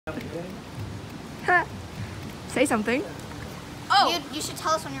Say something. Oh! You should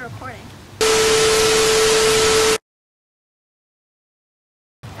tell us when you're recording.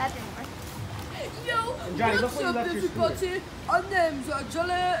 That didn't work. Yo, Johnny, what's up everybody? Our names are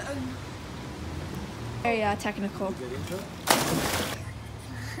Jollie and... Very technical.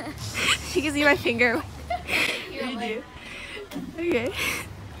 You can see my finger. Okay.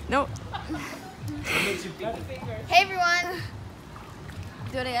 Nope. Hey everyone!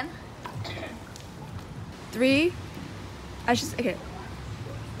 Do it again. 3. I should okay.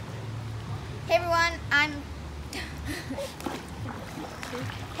 Hey everyone,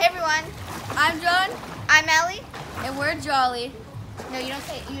 Hey everyone, I'm John. I'm Ellie. And we're Jolly. No, you don't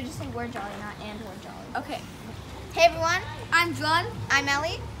say, you just say we're Jolly, not and we're Jolly. Okay. Hey everyone, I'm John. I'm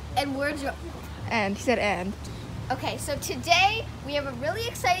Ellie. And we're Jolly. And he said and. Okay, so today we have a really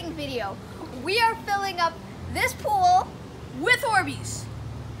exciting video. We are filling up this pool With Orbeez.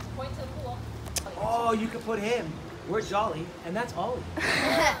 Oh, you could put him. We're Jolly, and that's Ollie.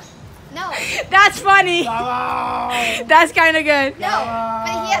 No, That's funny. Bravo! That's kind of good. no,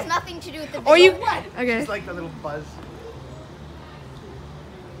 but he has nothing to do with the video. Or you. What? Okay. It's like the little buzz.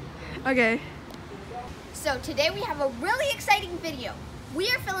 Okay. So today we have a really exciting video. We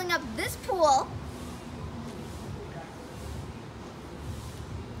are filling up this pool.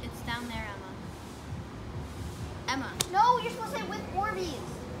 It's down there, Emma. Emma. No, you're supposed to say with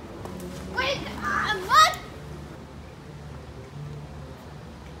Orbeez. Wait, what?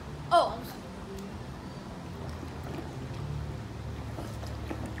 Oh.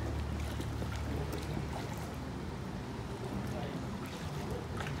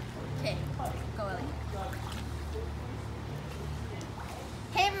 Okay, go Ellie.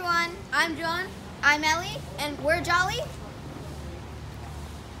 Hey everyone, I'm John. I'm Ellie, and we're Jolly.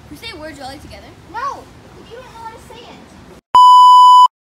 We say we're Jolly together. No,